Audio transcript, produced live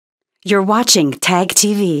You're watching Tag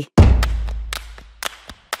TV.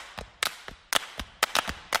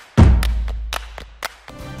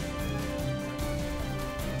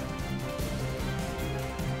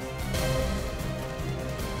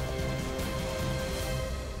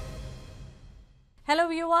 Hello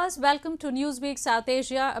viewers, welcome to Newsweek South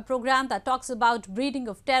Asia, a program that talks about breeding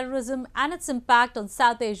of terrorism and its impact on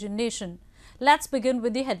South Asian nation. Let's begin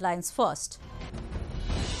with the headlines first.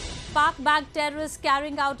 Pak-backed terrorists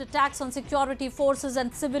carrying out attacks on security forces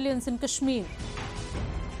and civilians in Kashmir.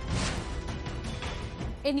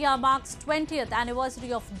 India marks 20th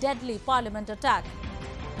anniversary of deadly parliament attack.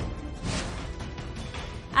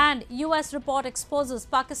 And US report exposes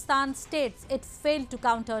Pakistan states it failed to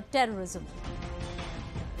counter terrorism.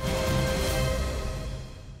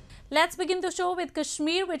 Let's begin the show with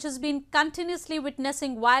Kashmir, which has been continuously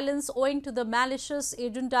witnessing violence owing to the malicious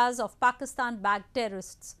agendas of Pakistan-backed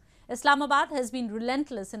terrorists. Islamabad has been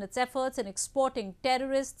relentless in its efforts in exporting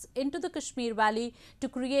terrorists into the Kashmir Valley to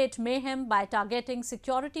create mayhem by targeting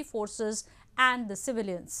security forces and the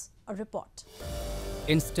civilians. A report.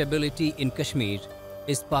 Instability in Kashmir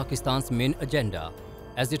is Pakistan's main agenda,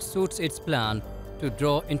 as it suits its plan to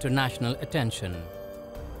draw international attention.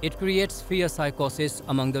 It creates fear psychosis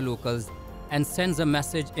among the locals and sends a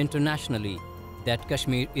message internationally that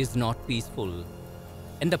Kashmir is not peaceful.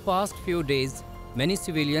 In the past few days, many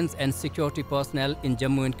civilians and security personnel in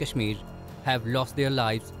Jammu and Kashmir have lost their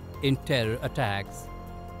lives in terror attacks.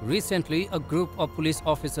 Recently, a group of police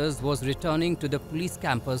officers was returning to the police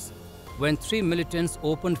campus when 3 militants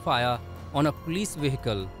opened fire on a police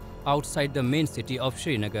vehicle outside the main city of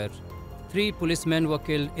Srinagar. 3 policemen were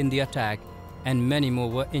killed in the attack and many more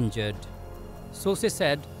were injured. Sources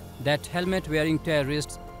said that helmet-wearing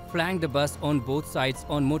terrorists flanked the bus on both sides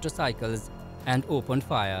on motorcycles and opened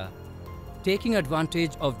fire. Taking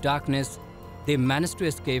advantage of darkness, they managed to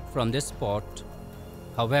escape from the spot.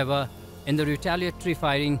 However, in the retaliatory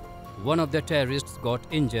firing, one of the terrorists got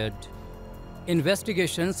injured.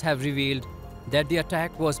 Investigations have revealed that the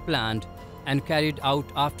attack was planned and carried out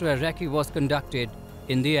after a recce was conducted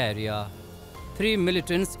in the area. 3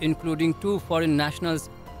 militants, including 2 foreign nationals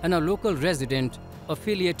and a local resident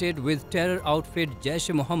affiliated with terror outfit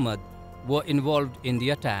Jaish-e-Mohammed, were involved in the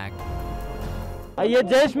attack. ये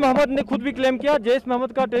जैश मोहम्मद ने खुद भी claim किया, जैश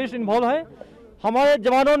मोहम्मद का terrorist involve है। हमारे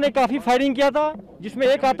जवानों ने काफ़ी फायरिंग किया था, जिसमें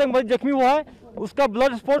एक आतंकवादी जख्मी हुआ है। उसका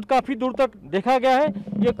ब्लड स्पॉट काफ़ी दूर तक देखा गया है।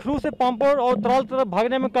 ये क्रू से पाम्पोर और त्राल तरफ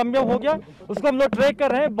भागने में कामयाब हो गया। उसको हम लोग ट्रैक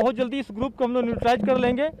कर रहे हैं। बहुत जल्दी इस ग्रुप को हम लोग न्यूट्रलाइज कर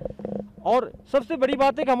लेंगे। और सबसे बड़ी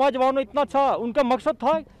बात है कि हमारे जवानों ने इतना अच्छा, उनका मकसद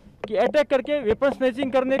था कि अटैक करके वेपन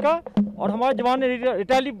स्नैचिंग करने का, और हमारे जवान ने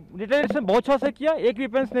रिटेलिएशन बहुत अच्छा से किया। एक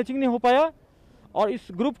वेपन स्नैचिंग नहीं हो पाया, और इस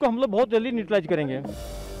ग्रुप को हम लोग बहुत जल्दी न्यूट्रलाइज करेंगे।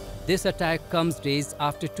 This attack comes days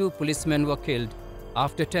after 2 policemen were killed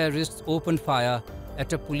after terrorists opened fire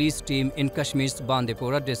at a police team in Kashmir's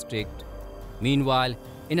Bandipora district. Meanwhile,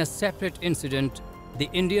 in a separate incident, the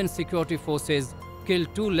Indian security forces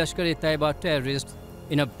killed 2 Lashkar-e-Taiba terrorists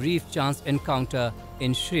in a brief chance encounter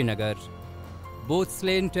in Srinagar. Both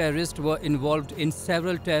slain terrorists were involved in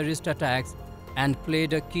several terrorist attacks and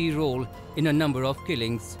played a key role in a number of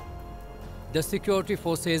killings. The security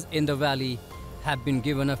forces in the valley have been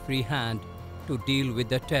given a free hand to deal with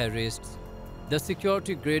the terrorists. The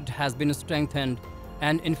security grid has been strengthened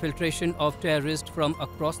and infiltration of terrorists from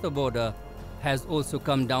across the border has also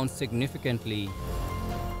come down significantly.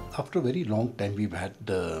 After a very long time, we've had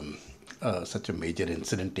such a major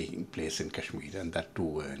incident taking place in Kashmir, and that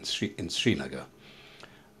too in Srinagar.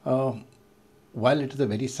 While it is a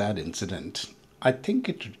very sad incident, I think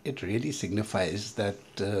it really signifies that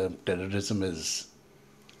terrorism is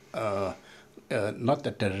not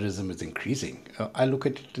that terrorism is increasing. I look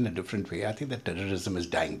at it in a different way. I think that terrorism is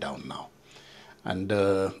dying down now. And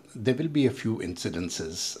there will be a few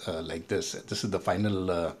incidences like this. This is the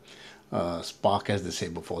final spark, as they say,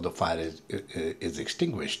 before the fire is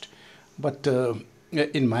extinguished. But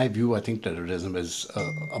in my view, I think terrorism is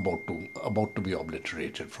about to be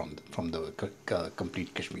obliterated from the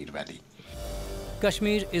complete Kashmir Valley.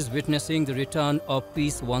 Kashmir is witnessing the return of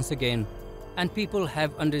peace once again, and people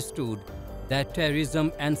have understood that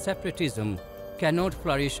terrorism and separatism cannot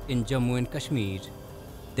flourish in Jammu and Kashmir.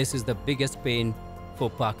 This is the biggest pain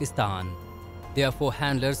for Pakistan. Therefore,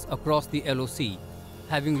 handlers across the LOC,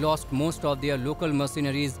 having lost most of their local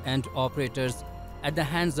mercenaries and operators at the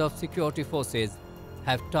hands of security forces,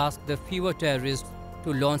 have tasked the fewer terrorists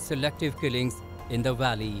to launch selective killings in the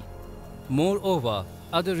valley. Moreover,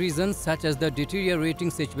 other reasons such as the deteriorating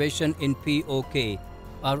situation in POK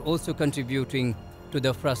are also contributing to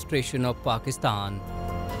the frustration of Pakistan.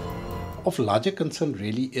 Of larger concern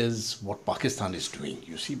really is what Pakistan is doing.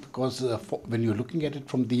 You see, because when you're looking at it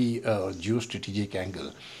from the geostrategic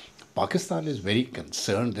angle, Pakistan is very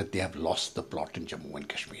concerned that they have lost the plot in Jammu and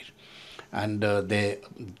Kashmir. And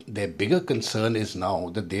their bigger concern is now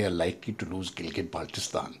that they are likely to lose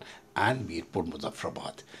Gilgit-Baltistan and Mirpur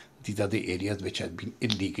Muzaffarabad. These are the areas which have been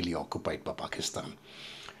illegally occupied by Pakistan.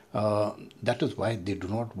 That is why they do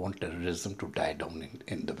not want terrorism to die down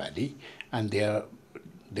in the valley, and they are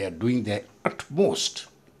doing their utmost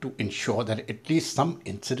to ensure that at least some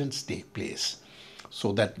incidents take place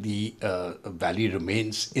so that the valley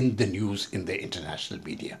remains in the news in the international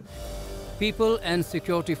media. People and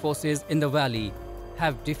security forces in the valley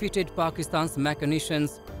have defeated Pakistan's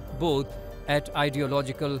machinations both at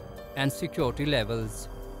ideological and security levels.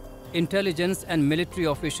 Intelligence and military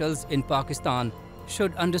officials in Pakistan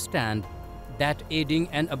should understand that aiding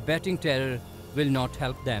and abetting terror will not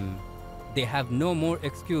help them. They have no more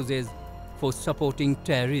excuses for supporting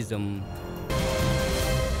terrorism.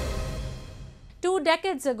 2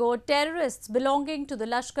 decades ago, terrorists belonging to the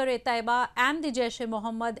Lashkar-e-Taiba and the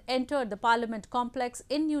Jaish-e-Mohammed entered the Parliament complex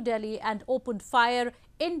in New Delhi and opened fire,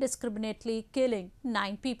 indiscriminately killing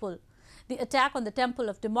 9 people. The attack on the Temple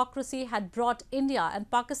of Democracy had brought India and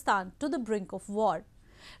Pakistan to the brink of war.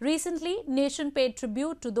 Recently, nation paid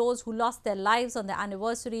tribute to those who lost their lives on the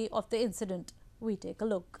anniversary of the incident. We take a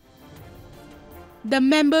look. The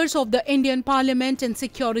members of the Indian Parliament and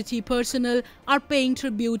security personnel are paying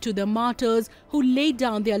tribute to the martyrs who laid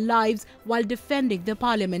down their lives while defending the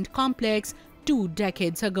Parliament complex 2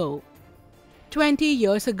 decades ago. 20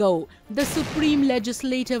 years ago, the supreme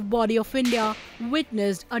legislative body of India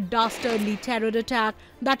witnessed a dastardly terror attack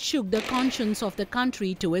that shook the conscience of the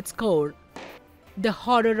country to its core. The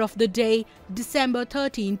horror of the day, December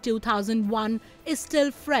 13, 2001, is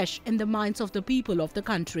still fresh in the minds of the people of the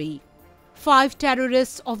country. 5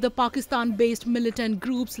 terrorists of the Pakistan-based militant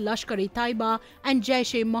groups Lashkar-e-Taiba and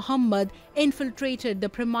Jaish-e-Mohammed infiltrated the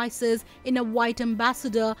premises in a white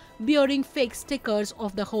ambassador bearing fake stickers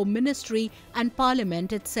of the Home Ministry and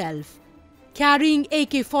Parliament itself. Carrying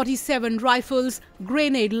AK-47 rifles,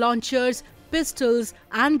 grenade launchers, pistols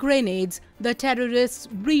and grenades, the terrorists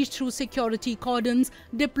breached through security cordons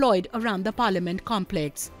deployed around the Parliament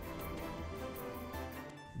complex.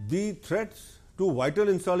 The threats to vital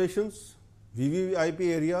installations, VVIP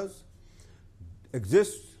areas,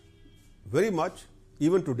 exists very much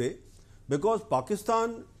even today, because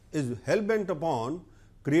Pakistan is hell-bent upon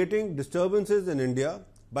creating disturbances in India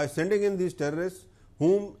by sending in these terrorists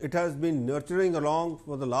whom it has been nurturing along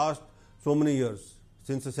for the last so many years.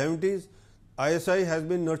 Since the 70s, ISI has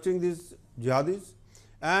been nurturing these jihadis,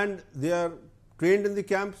 and they are trained in the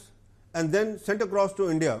camps and then sent across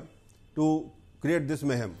to India to create this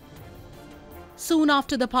mayhem. Soon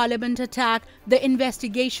after the Parliament attack, the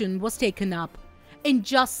investigation was taken up. In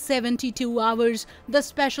just 72 hours, the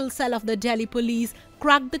special cell of the Delhi police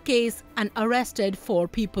cracked the case and arrested 4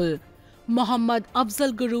 people: Mohammad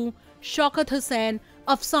Afzal Guru, Shaukat Hussain,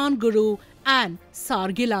 Afsan Guru and Sar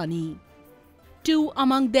Gilani. 2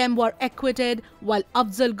 among them were acquitted, while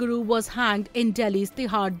Afzal Guru was hanged in Delhi's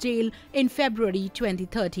Tihar jail in February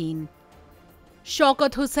 2013.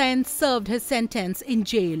 Shaukat Hussain served his sentence in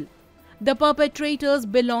jail. The perpetrators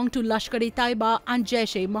belong to Lashkar-e-Taiba and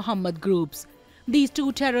Jaish-e-Mohammed groups. These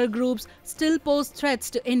 2 terror groups still pose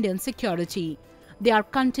threats to Indian security. They are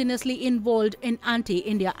continuously involved in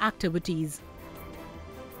anti-India activities.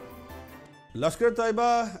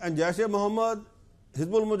 Lashkar-e-Taiba and Jaish-e-Mohammed,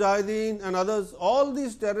 Hizbul Mujahideen and others, all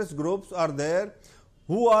these terrorist groups are there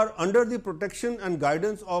who are under the protection and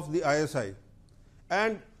guidance of the ISI.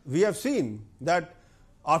 And we have seen that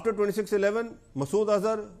after 26/11, Masood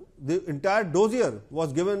Azhar, the entire dossier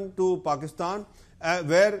was given to Pakistan,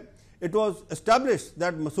 where it was established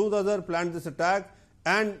that Masood Azhar planned this attack,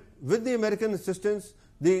 and with the American assistance,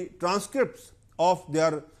 the transcripts of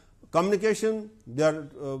their communication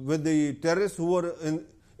with the terrorists who were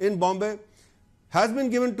in Bombay has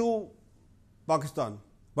been given to Pakistan.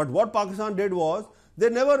 But what Pakistan did was,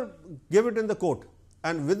 they never gave it in the court,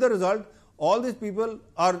 and with the result, all these people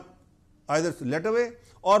are either let away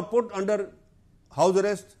or put under house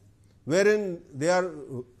arrest, wherein they are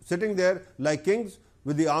sitting there like kings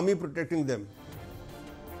with the army protecting them.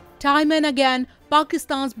 Time and again,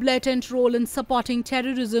 Pakistan's blatant role in supporting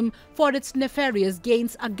terrorism for its nefarious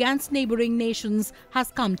gains against neighboring nations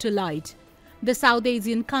has come to light. The South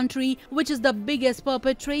Asian country, which is the biggest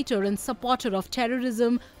perpetrator and supporter of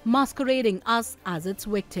terrorism, masquerading us as its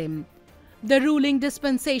victim. The ruling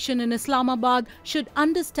dispensation in Islamabad should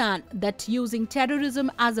understand that using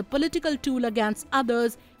terrorism as a political tool against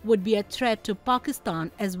others would be a threat to Pakistan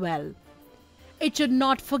as well. it should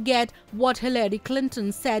not forget what Hillary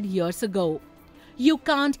Clinton said years ago. You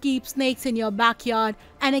can't keep snakes in your backyard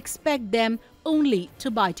and expect them only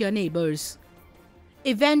to bite your neighbors.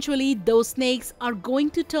 Eventually, those snakes are going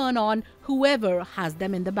to turn on whoever has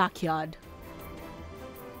them in the backyard.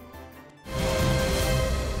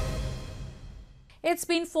 It's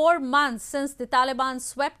been 4 months since the Taliban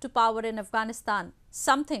swept to power in Afghanistan,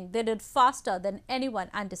 something they did faster than anyone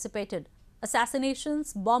anticipated.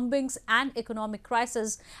 Assassinations, bombings and economic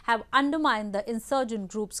crisis have undermined the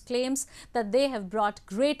insurgent group's claims that they have brought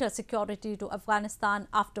greater security to Afghanistan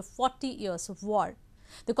after 40 years of war.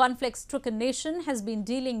 The conflict-stricken nation has been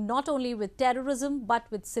dealing not only with terrorism but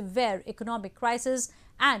with severe economic crisis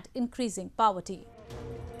and increasing poverty.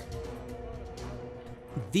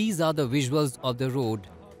 These are the visuals of the road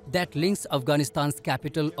that links Afghanistan's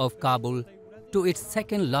capital of Kabul to its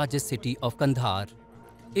second largest city of Kandahar.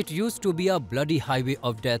 It used to be a bloody highway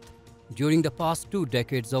of death during the past 2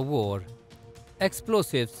 decades of war.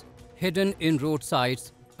 Explosives hidden in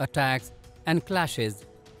roadsides, attacks and clashes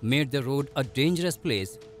made the road a dangerous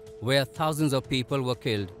place where thousands of people were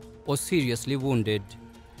killed or seriously wounded.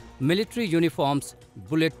 Military uniforms,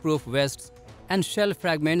 bulletproof vests and shell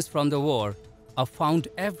fragments from the war are found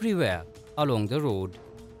everywhere along the road.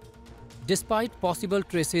 Despite possible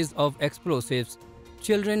traces of explosives,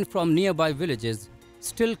 children from nearby villages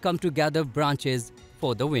still come to gather branches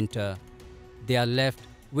for the winter. They are left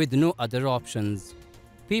with no other options.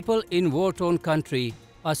 People in war-torn country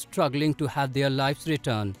are struggling to have their lives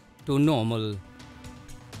return to normal.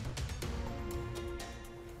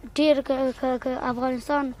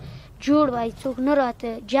 Afghanistan جوړ وای څوک نه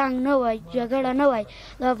راته جنگ نه وای جګړه نه وای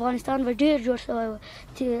د افغانستان و ډیر جوړ شوی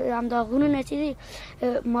هم د غونونه چې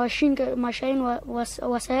ماشین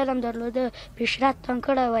وسایل هم درلوده پیشرفت هم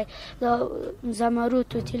کړی وای د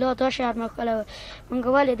زمرد و طلا دا شهر مو کړی موږ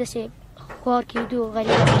ولې داسې خوار کېدو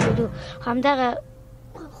غریب کېدو همدغه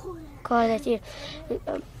کار دی چې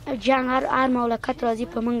جنګ هر مملکت راځي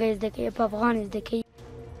په موږ زده کوي په افغان زده کوي.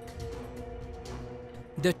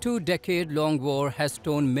 The 2-decade-long war has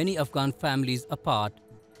torn many Afghan families apart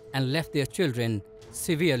and left their children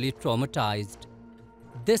severely traumatized.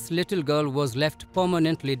 This little girl was left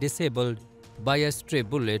permanently disabled by a stray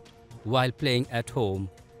bullet while playing at home.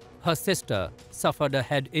 Her sister suffered a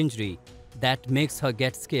head injury that makes her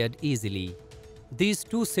get scared easily. These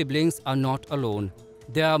 2 siblings are not alone.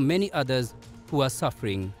 There are many others who are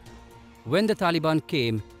suffering. When the Taliban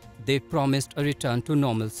came, they promised a return to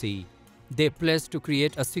normalcy. They pledged to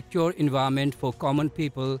create a secure environment for common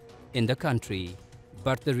people in the country.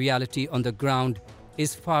 But the reality on the ground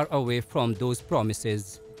is far away from those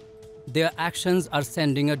promises. Their actions are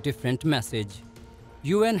sending a different message.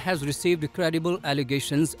 UN has received credible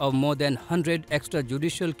allegations of more than 100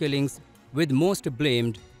 extrajudicial killings, with most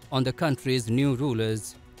blamed on the country's new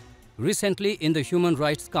rulers. Recently, in the Human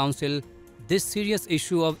Rights Council, this serious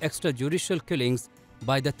issue of extrajudicial killings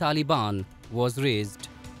by the Taliban was raised.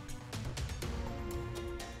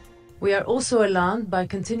 We are also alarmed by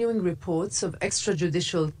continuing reports of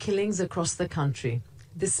extrajudicial killings across the country,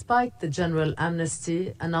 despite the general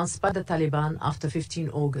amnesty announced by the Taliban after 15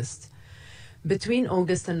 August. Between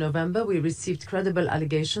August and November, we received credible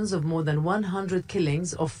allegations of more than 100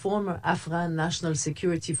 killings of former Afghan national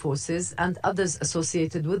security forces and others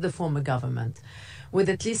associated with the former government, with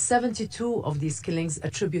at least 72 of these killings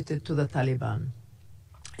attributed to the Taliban.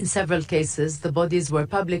 In several cases, the bodies were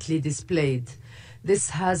publicly displayed.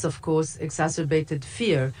 This has, of course, exacerbated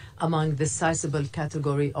fear among this sizable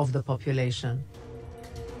category of the population.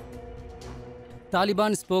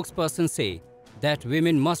 Taliban spokespersons say that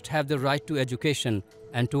women must have the right to education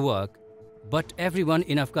and to work, but everyone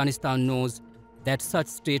in Afghanistan knows that such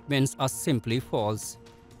statements are simply false.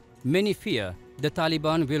 Many fear the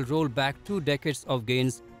Taliban will roll back 2 decades of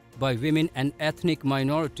gains by women and ethnic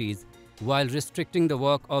minorities while restricting the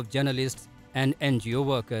work of journalists and NGO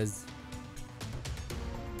workers.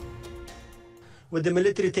 With the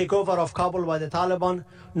military takeover of Kabul by the Taliban,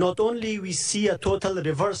 not only we see a total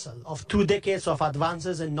reversal of 2 decades of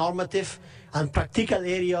advances in normative and practical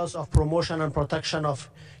areas of promotion and protection of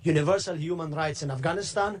universal human rights in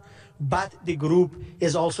Afghanistan, but the group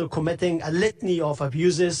is also committing a litany of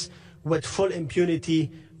abuses with full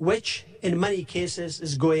impunity, which in many cases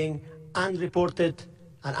is going unreported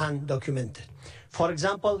and undocumented. For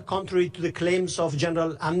example, contrary to the claims of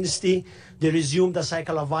General Amnesty, they resumed a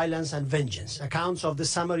cycle of violence and vengeance. Accounts of the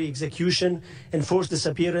summary execution, enforced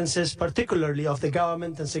disappearances, particularly of the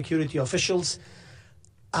government and security officials,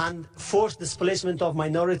 and forced displacement of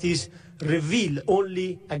minorities reveal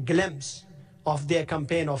only a glimpse of their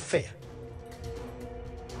campaign of fear.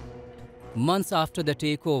 Months after the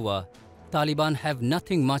takeover, Taliban have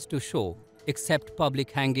nothing much to show except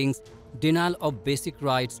public hangings, denial of basic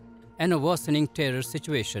rights, and a worsening terror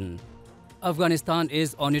situation. Afghanistan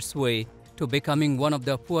is on its way to becoming one of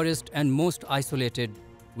the poorest and most isolated,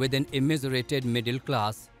 with an immiserated middle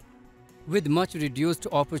class. With much reduced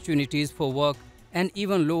opportunities for work and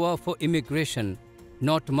even lower for immigration,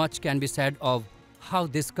 not much can be said of how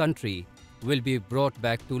this country will be brought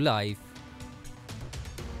back to life.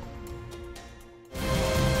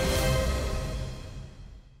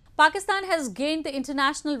 Pakistan has gained the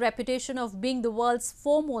international reputation of being the world's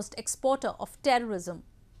foremost exporter of terrorism.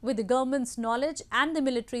 With the government's knowledge and the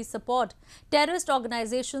military support, terrorist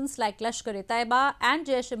organizations like Lashkar-e-Taiba and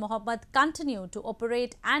Jaish-e-Mohammed continue to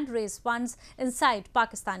operate and raise funds inside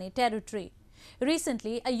Pakistani territory.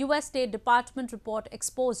 Recently, a US State Department report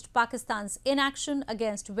exposed Pakistan's inaction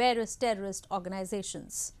against various terrorist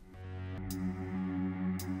organizations.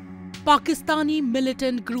 Pakistani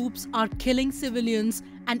militant groups are killing civilians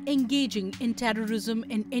and engaging in terrorism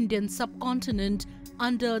in Indian subcontinent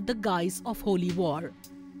under the guise of holy war.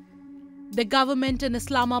 The government in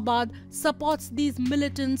Islamabad supports these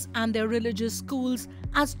militants and their religious schools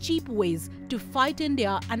as cheap ways to fight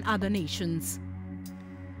India and other nations.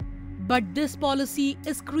 But this policy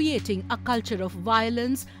is creating a culture of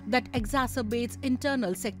violence that exacerbates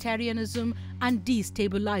internal sectarianism and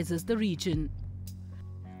destabilizes the region.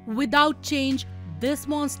 Without change, this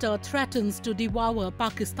monster threatens to devour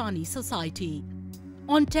Pakistani society.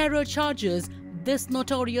 On terror charges, this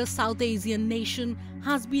notorious South Asian nation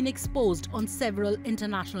has been exposed on several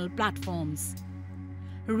international platforms.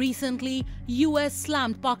 Recently, US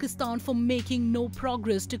slammed Pakistan for making no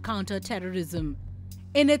progress to counter terrorism.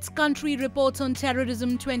 In its Country Reports on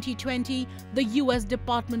Terrorism 2020, the US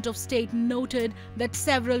Department of State noted that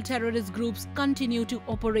several terrorist groups continue to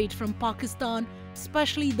operate from Pakistan,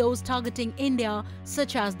 especially those targeting India,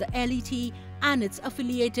 such as the LET and its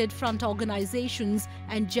affiliated front organizations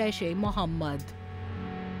and Jaish-e-Mohammed.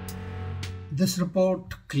 This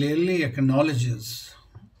report clearly acknowledges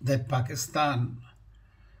that Pakistan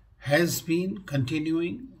has been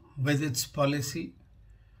continuing with its policy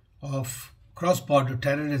of cross-border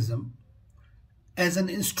terrorism as an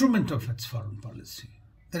instrument of its foreign policy.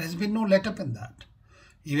 There has been no let-up in that,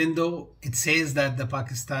 even though it says that the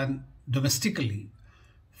Pakistan domestically,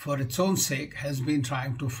 for its own sake, has been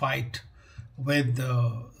trying to fight with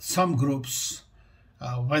some groups,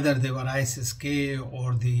 whether they were ISIS-K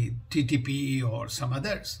or the TTP or some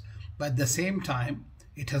others. But at the same time,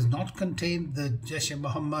 it has not contained the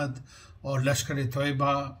Jaish-e-Mohammed or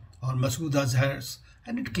Lashkar-e-Taiba or Masood Azhars,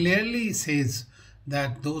 and it clearly says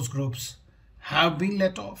that those groups have been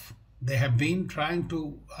let off. They have been trying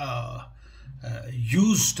to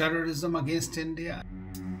use terrorism against India.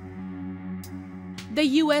 The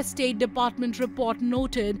US State Department report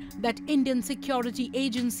noted that Indian security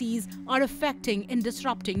agencies are effective in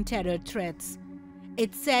disrupting terror threats.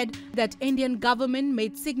 It said that Indian government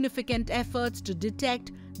made significant efforts to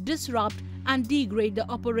detect, disrupt and degrade the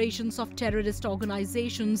operations of terrorist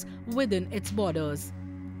organizations within its borders.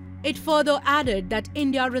 It further added that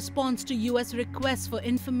India responds to US requests for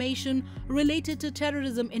information related to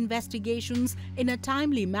terrorism investigations in a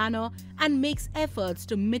timely manner and makes efforts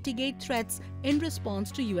to mitigate threats in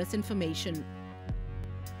response to US information.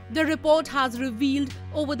 The report has revealed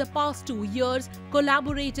over the past 2 years,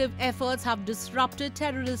 collaborative efforts have disrupted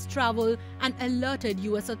terrorist travel and alerted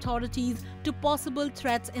US authorities to possible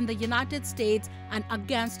threats in the United States and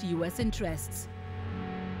against US interests.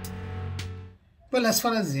 Well, as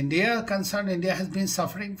far as India is concerned, India has been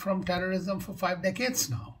suffering from terrorism for 5 decades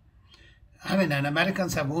now. And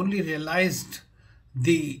Americans have only realized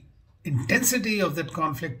the intensity of that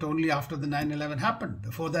conflict only after the 9/11 happened.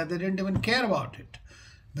 Before that, they didn't even care about it.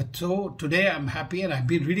 But so today I'm happy, and I've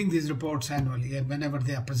been reading these reports annually and whenever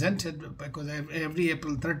they are presented, because every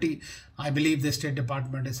April 30, I believe the State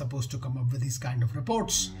Department is supposed to come up with these kind of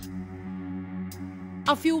reports.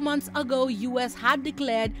 A few months ago, US had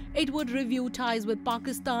declared it would review ties with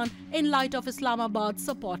Pakistan in light of Islamabad's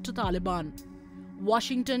support to Taliban.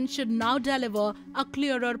 Washington should now deliver a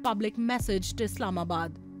clearer public message to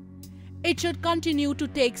Islamabad. It should continue to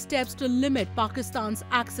take steps to limit Pakistan's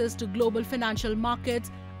access to global financial markets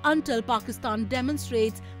until Pakistan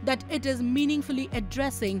demonstrates that it is meaningfully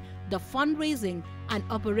addressing the fundraising and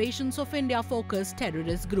operations of India-focused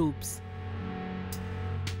terrorist groups.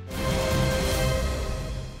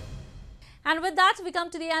 And with that, we come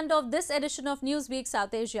to the end of this edition of Newsweek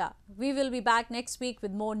South Asia. We will be back next week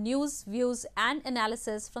with more news, views and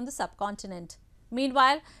analysis from the subcontinent.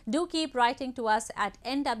 Meanwhile, do keep writing to us at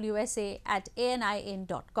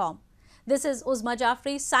nwsa@anin.com. This is Uzma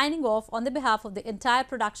Jafri signing off on the behalf of the entire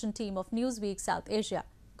production team of Newsweek South Asia.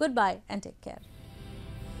 Goodbye and take care.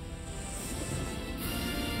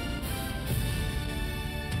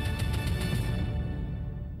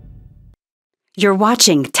 You're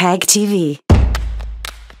watching TAG TV.